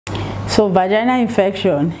So vaginal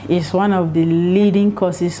infection is one of the leading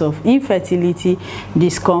causes of infertility,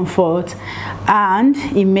 discomfort, and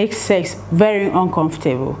it makes sex very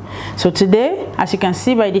uncomfortable. So today, as you can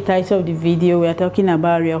see by the title of the video, we are talking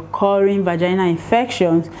about recurring vaginal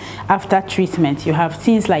infections after treatment. You have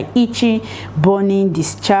things like itchy, burning,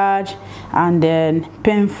 discharge, and then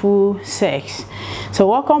painful sex. So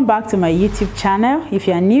welcome back to my YouTube channel. If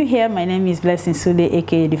you are new here, my name is Blessing Sude,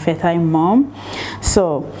 aka the Fertile Mom.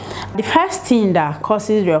 So the first thing that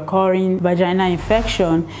causes recurring vaginal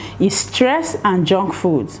infection is stress and junk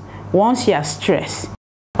foods. Once you are stressed,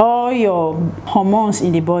 all your hormones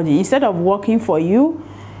in the body, instead of working for you,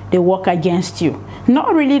 they work against you.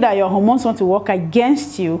 Not really that your hormones want to work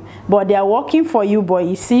against you, but they are working for you, but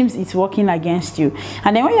it seems it's working against you.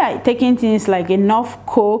 And then when you are taking things like enough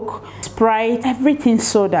Coke, Sprite, everything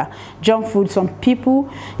soda, junk food, some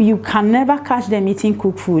people, you can never catch them eating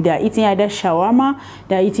cooked food. They are eating either shawarma,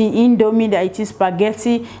 they are eating indomie, they are eating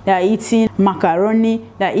spaghetti, they are eating macaroni,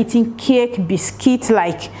 they are eating cake, biscuit,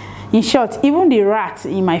 like, in short, even the rats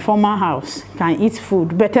in my former house can eat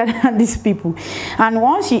food better than these people. And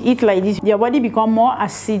once you eat like this, your body becomes more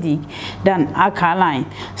acidic than alkaline.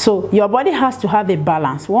 So your body has to have a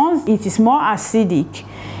balance. Once it is more acidic,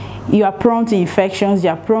 you are prone to infections, you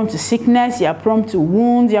are prone to sickness, you are prone to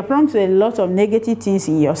wounds, you are prone to a lot of negative things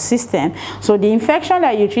in your system. So the infection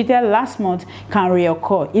that you treated last month can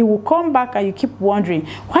reoccur. It will come back and you keep wondering,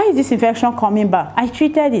 why is this infection coming back? I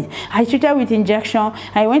treated it. I treated with injection.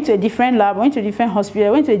 I went to a different lab, went to a different hospital,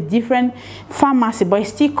 I went to a different pharmacy, but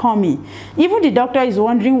it's still coming. Even the doctor is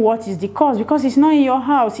wondering what is the cause, because it's not in your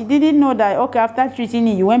house. He didn't know that, okay, after treating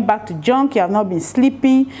it, you went back to junk, you have not been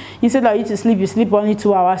sleeping. Instead of you to sleep, you sleep only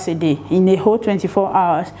 2 hours a day in a whole 24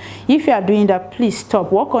 hours. If you are doing that, please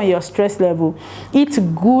stop. Work on your stress level. Eat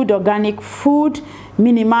good organic food.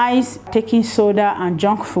 Minimize taking soda and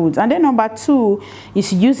junk foods. And then number 2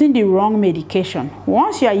 is using the wrong medication.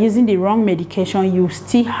 Once you are using the wrong medication, you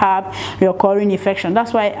still have recurring infection.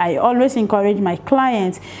 That's why I always encourage my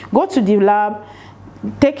clients, go to the lab,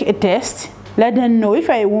 take a test, let them know. If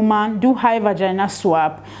you're a woman, do high vaginal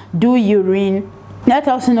swab, do urine. Let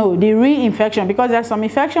us know the real infection, because there's some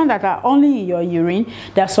infections that are only in your urine,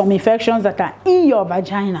 there are some infections that are in your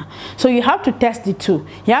vagina. So you have to test the two.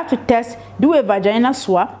 You have to test, do a vaginal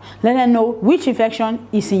swab, let them know which infection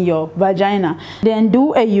is in your vagina. Then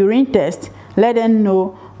do a urine test, let them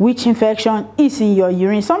know which infection is in your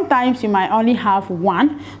urine. Sometimes you might only have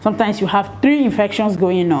 1, sometimes you have 3 infections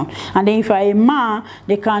going on. And then if you're a man,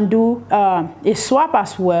 they can do a swab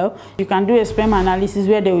as well. You can do a sperm analysis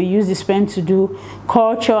where they will use the sperm to do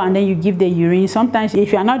culture, and then you give the urine. Sometimes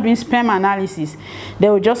if you are not doing sperm analysis, they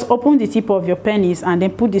will just open the tip of your penis and then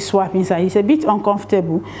put the swab inside. It's a bit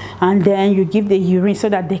uncomfortable, and then you give the urine so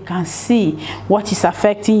that they can see what is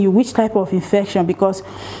affecting you, which type of infection. Because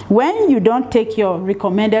when you don't take your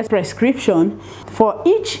recommended prescription, for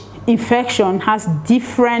each infection has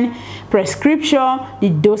different prescription, the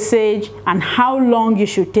dosage, and how long you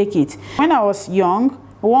should take it. When I was young,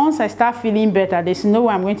 once I start feeling better, there's no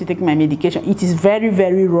way I'm going to take my medication. It is very,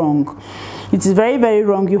 very wrong. It is very, very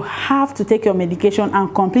wrong. You have to take your medication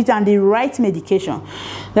and complete, and the right medication.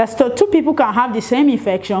 That's so 2 people can have the same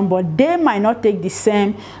infection, but they might not take the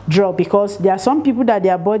same drug, because there are some people that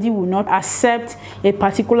their body will not accept a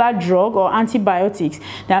particular drug or antibiotics.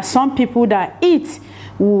 There are some people that eat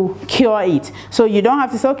will cure it. So you don't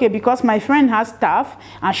have to say, okay, because my friend has staph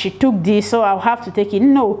and she took this, so I'll have to take it.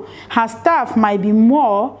 No, her staph might be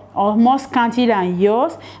more or more scanty than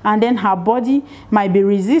yours, and then her body might be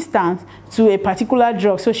resistant to a particular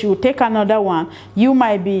drug, so she will take another one. You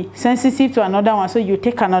might be sensitive to another one, so you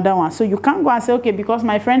take another one. So you can't go and say, okay, because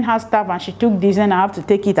my friend has staph and she took this, and I have to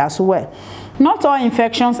take it as well. Not all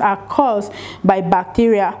infections are caused by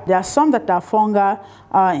bacteria. There are some that are fungal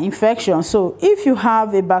infections. So if you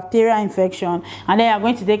have a bacterial infection and then you're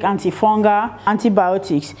going to take antifungal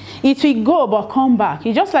antibiotics, it will go but come back.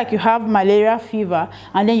 It's just like you have malaria fever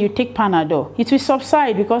and then you take Panadol. It will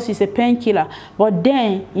subside because it's a painkiller, but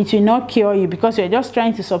then it will not cure you, because you're just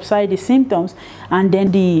trying to subside the symptoms, and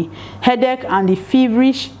then the headache and the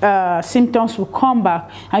feverish symptoms will come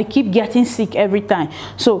back and you keep getting sick every time.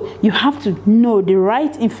 So you have to know the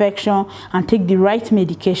right infection and take the right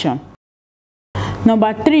medication.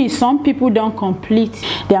 Number 3, some people don't complete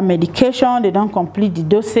their medication, they don't complete the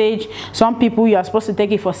dosage. Some people, you are supposed to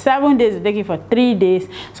take it for 7 days, they take it for 3 days.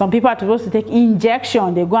 Some people are supposed to take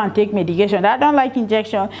injection, they go and take medication. I don't like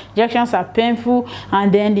injection. Injections are painful,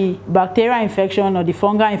 and then the bacterial infection or the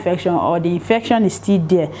fungal infection or the infection is still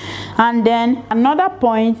there. And then another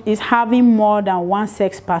point is having more than one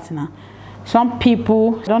sex partner. Some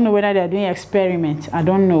people, I don't know whether they're doing experiments. I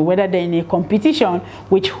don't know whether they're in a competition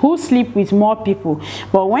with who sleep with more people.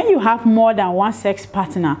 But when you have more than one sex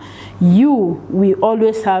partner, you will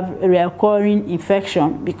always have a recurring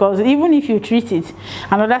infection, because even if you treat it,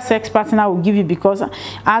 another sex partner will give you, because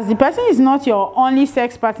as the person is not your only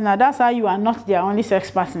sex partner, that's how you are not their only sex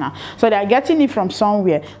partner. So they are getting it from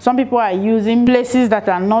somewhere. Some people are using places that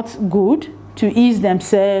are not good to ease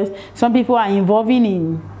themselves. Some people are involving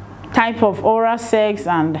in type of oral sex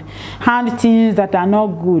and hand things that are not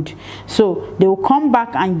good, so they will come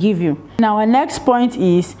back and give you. Now our next point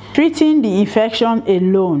is treating the infection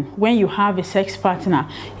alone. When you have a sex partner,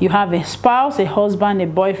 you have a spouse, a husband, a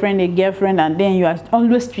boyfriend, a girlfriend, and then you are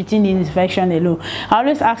always treating the infection alone. I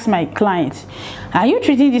always ask my clients, are you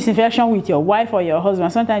treating this infection with your wife or your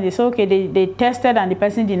husband? Sometimes they say, okay, they tested and the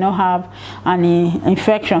person did not have any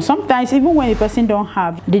infection. Sometimes even when the person don't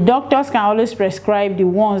have, the doctors can always prescribe the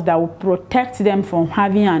ones that will protect them from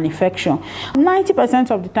having an infection.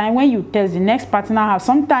 90% of the time when you test, the next partner has,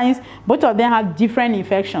 sometimes both of them have different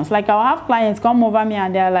infections. Like I'll have clients come over me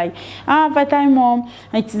and they're like, fertile mom,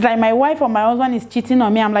 it's like my wife or my husband is cheating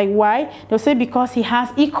on me. I'm like, why? They'll say because he has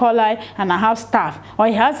E. coli and I have staph, or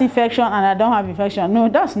he has infection and I don't have infection. No,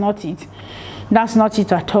 that's not it. That's not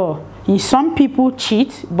it at all. Some people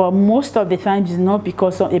cheat, but most of the time it's not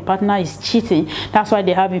because a partner is cheating. That's why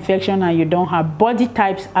they have infection and you don't have. Body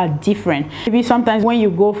types are different. Maybe sometimes when you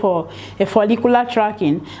go for a follicular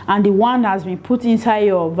tracking and the one has been put inside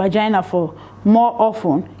your vagina for more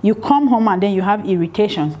often, you come home and then you have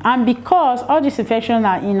irritations, and because all these infections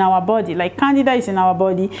are in our body, like candida is in our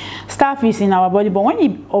body, staph is in our body, but when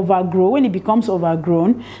it becomes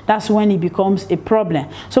overgrown, that's when it becomes a problem.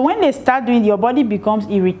 So when they start doing, your body becomes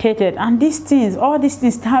irritated, and these things, all these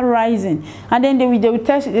things start rising, and then they will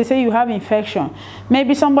test you, they say you have infection.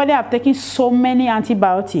 Maybe somebody have taken so many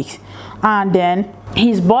antibiotics and then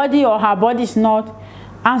his body or her body is not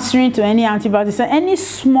answering to any antibiotics, and any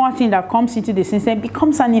small thing that comes into the system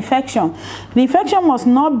becomes an infection. The infection must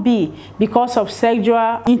not be because of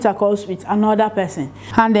sexual intercourse with another person.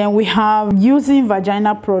 And then we have using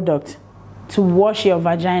vagina products to wash your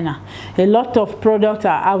vagina. A lot of products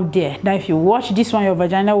are out there that if you wash this one, your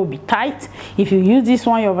vagina will be tight. If you use this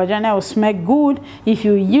one, your vagina will smell good. If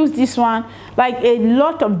you use this one, like a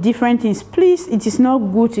lot of different things. Please, it is not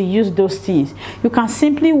good to use those things. You can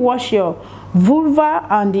simply wash your vulva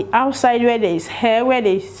on the outside where there is hair, where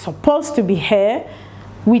there is supposed to be hair,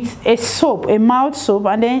 with a soap, a mouth soap,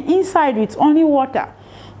 and then inside with only water.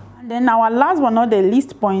 And then our last but not the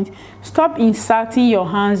least point, stop inserting your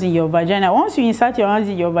hands in your vagina. Once you insert your hands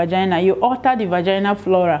in your vagina, you alter the vaginal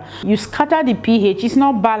flora. You scatter the pH. It's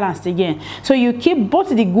not balanced again. So you keep both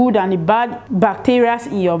the good and the bad bacteria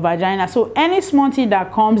in your vagina. So any small thing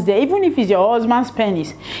that comes there, even if it's your husband's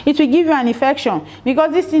penis, it will give you an infection,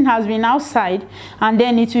 because this thing has been outside, and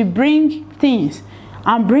then it will bring things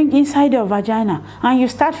and bring inside your vagina, and you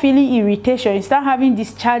start feeling irritation, you start having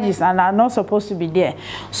discharges and are not supposed to be there.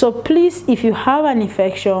 So please, if you have an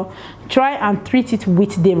infection, try and treat it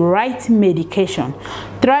with the right medication.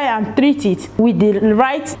 Try and treat it with the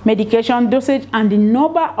right medication dosage and the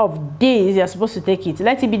number of days you're supposed to take it.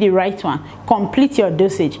 Let it be the right one. Complete your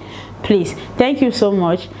dosage, please. Thank you so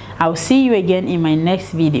much. I'll see you again in my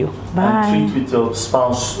next video. Bye. And treat with your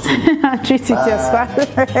spouse too. Treat with your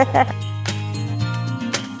spouse.